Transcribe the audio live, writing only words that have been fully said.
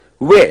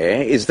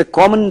where is the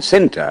common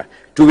center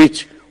to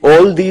which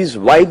all these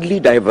widely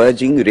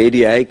diverging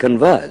radii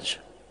converge?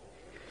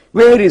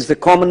 Where is the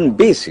common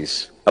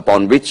basis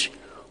upon which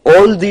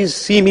all these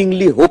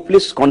seemingly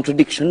hopeless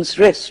contradictions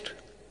rest?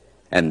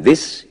 And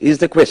this is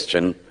the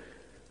question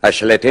I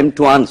shall attempt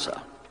to answer.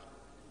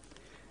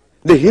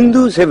 The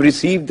Hindus have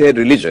received their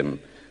religion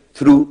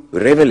through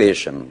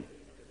revelation,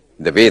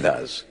 the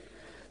Vedas.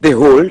 They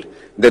hold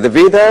that the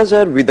Vedas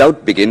are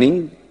without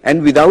beginning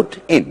and without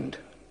end.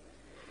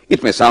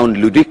 It may sound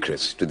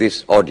ludicrous to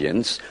this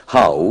audience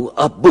how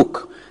a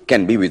book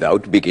can be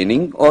without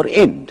beginning or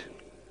end.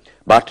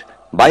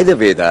 But by the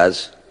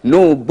Vedas,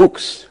 no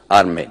books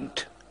are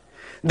meant.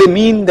 They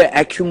mean the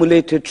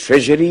accumulated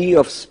treasury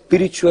of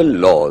spiritual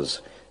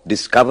laws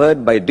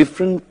discovered by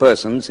different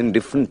persons in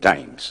different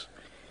times.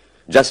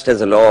 Just as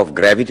the law of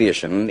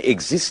gravitation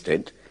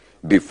existed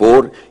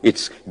before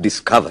its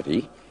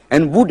discovery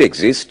and would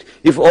exist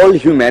if all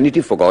humanity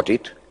forgot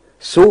it,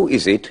 so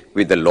is it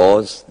with the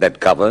laws that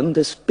govern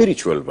the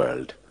spiritual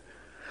world.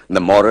 The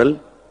moral,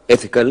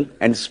 ethical,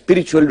 and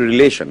spiritual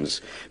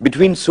relations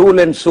between soul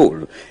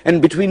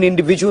and between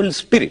individual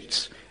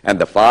spirits and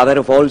the Father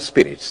of all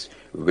spirits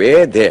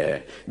were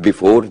there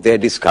before their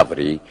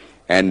discovery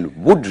and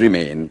would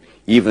remain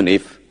even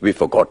if we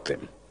forgot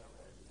them.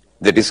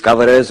 The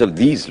discoverers of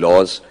these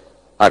laws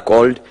are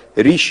called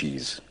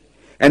rishis,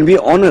 and we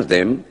honor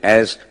them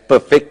as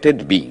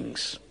perfected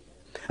beings.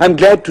 I'm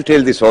glad to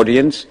tell this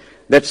audience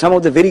that some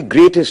of the very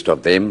greatest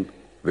of them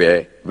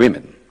were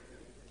women.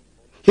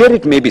 Here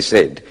it may be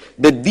said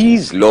that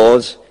these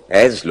laws,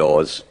 as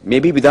laws, may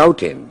be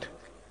without end,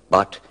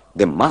 but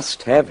they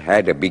must have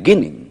had a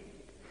beginning.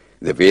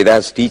 The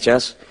Vedas teach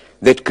us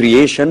that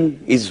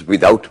creation is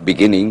without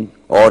beginning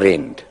or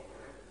end.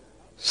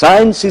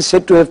 Science is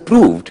said to have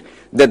proved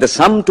that the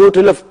sum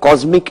total of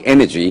cosmic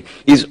energy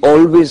is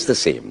always the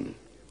same.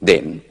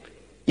 Then,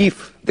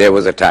 if there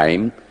was a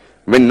time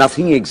when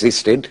nothing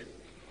existed,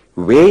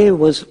 where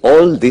was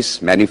all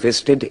this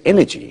manifested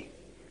energy?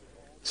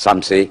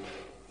 Some say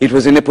it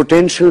was in a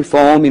potential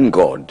form in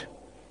God.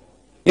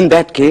 In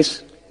that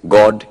case,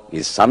 God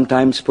is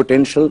sometimes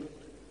potential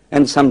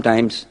and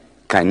sometimes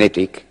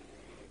kinetic,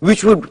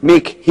 which would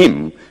make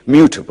him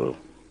mutable.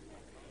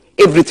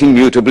 Everything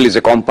mutable is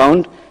a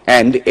compound,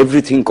 and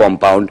everything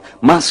compound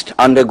must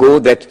undergo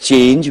that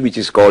change which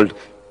is called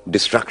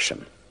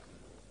destruction.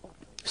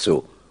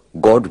 So,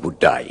 God would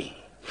die,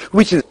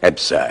 which is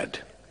absurd.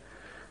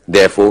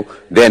 Therefore,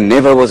 there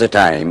never was a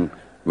time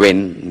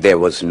when there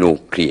was no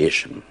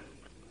creation.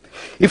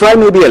 If I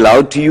may be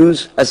allowed to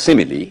use a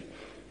simile,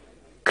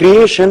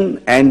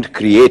 creation and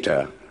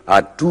creator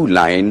are two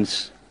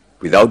lines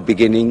without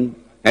beginning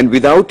and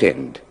without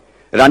end,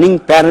 running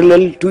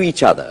parallel to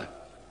each other.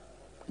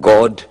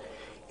 God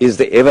is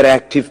the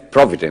ever-active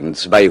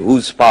providence by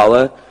whose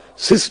power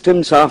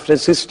systems after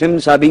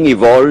systems are being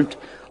evolved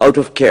out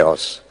of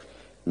chaos,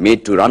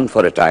 made to run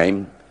for a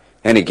time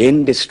and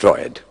again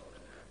destroyed.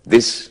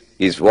 This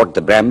is what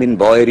the Brahmin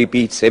boy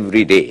repeats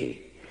every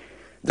day.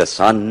 The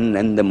sun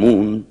and the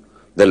moon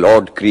the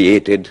Lord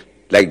created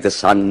like the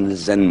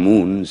suns and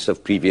moons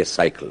of previous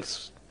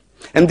cycles.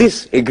 And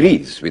this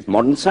agrees with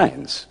modern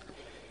science.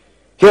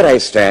 Here I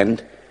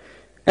stand,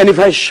 and if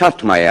I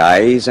shut my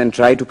eyes and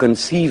try to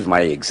conceive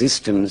my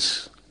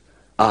existence,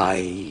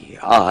 what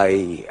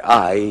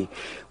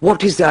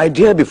is the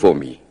idea before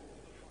me?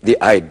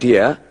 The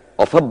idea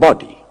of a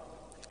body.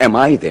 Am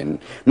I then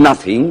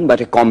nothing but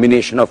a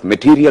combination of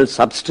material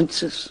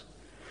substances?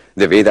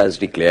 The Vedas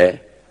declare,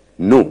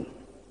 no.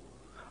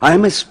 I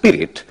am a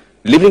spirit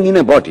living in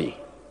a body.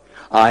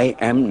 I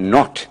am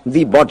not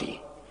the body.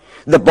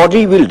 The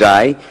body will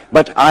die,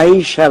 but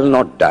I shall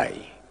not die.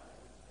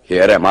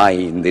 Here am I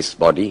in this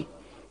body.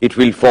 It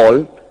will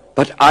fall,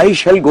 but I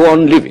shall go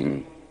on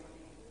living.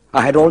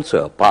 I had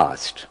also a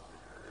past.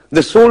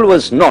 The soul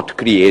was not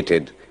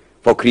created,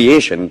 for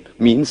creation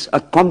means a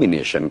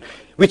combination,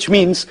 which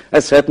means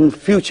a certain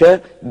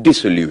future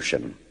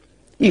dissolution.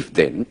 If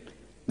then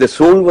the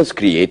soul was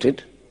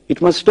created,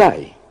 it must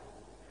die.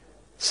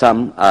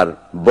 Some are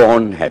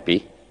born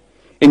happy,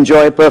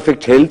 enjoy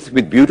perfect health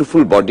with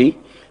beautiful body,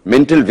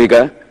 mental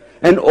vigor,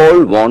 and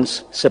all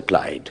wants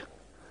supplied.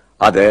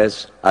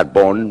 Others are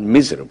born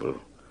miserable.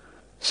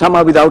 Some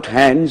are without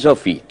hands or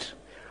feet.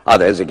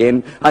 Others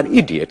again are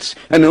idiots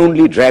and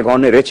only drag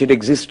on a wretched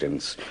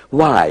existence.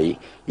 Why,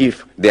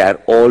 if they are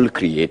all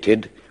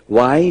created,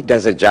 why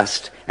does a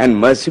just and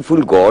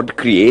merciful God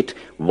create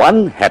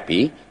one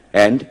happy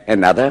and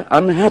another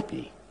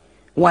unhappy?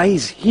 Why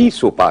is he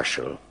so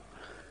partial?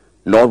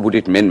 Nor would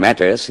it mend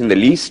matters in the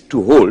least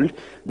to hold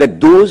that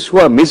those who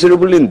are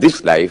miserable in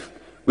this life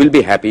will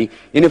be happy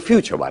in a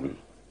future one.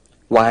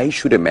 Why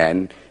should a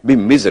man be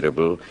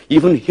miserable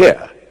even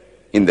here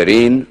in the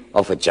reign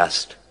of a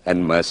just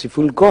and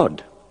merciful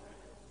God?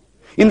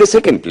 In the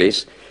second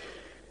place,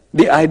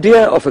 the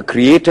idea of a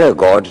creator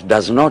God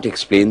does not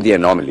explain the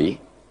anomaly,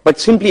 but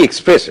simply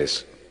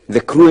expresses the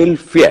cruel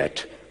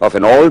fiat of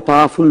an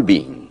all-powerful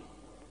being.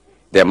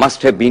 There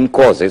must have been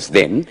causes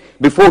then,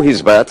 before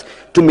his birth,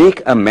 to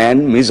make a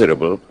man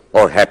miserable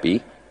or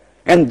happy,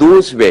 and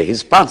those were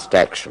his past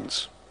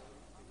actions.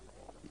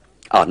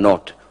 Are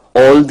not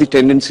all the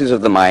tendencies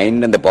of the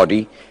mind and the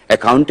body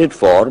accounted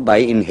for by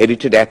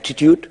inherited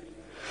aptitude?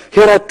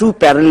 Here are two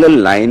parallel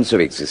lines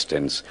of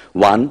existence,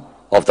 one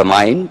of the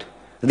mind,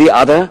 the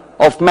other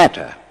of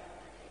matter.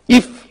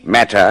 If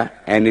matter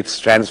and its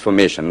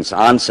transformations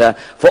answer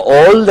for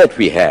all that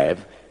we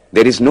have,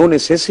 there is no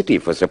necessity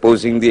for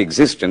supposing the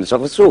existence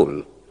of a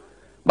soul.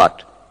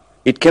 But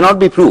it cannot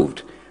be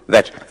proved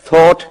that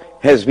thought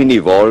has been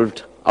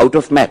evolved out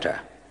of matter,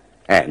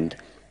 and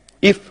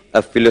if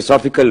a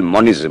philosophical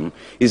monism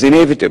is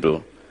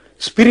inevitable,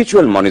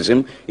 spiritual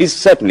monism is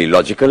certainly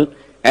logical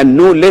and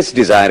no less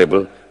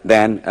desirable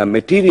than a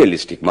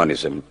materialistic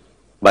monism,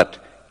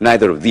 but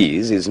neither of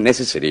these is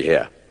necessary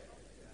here.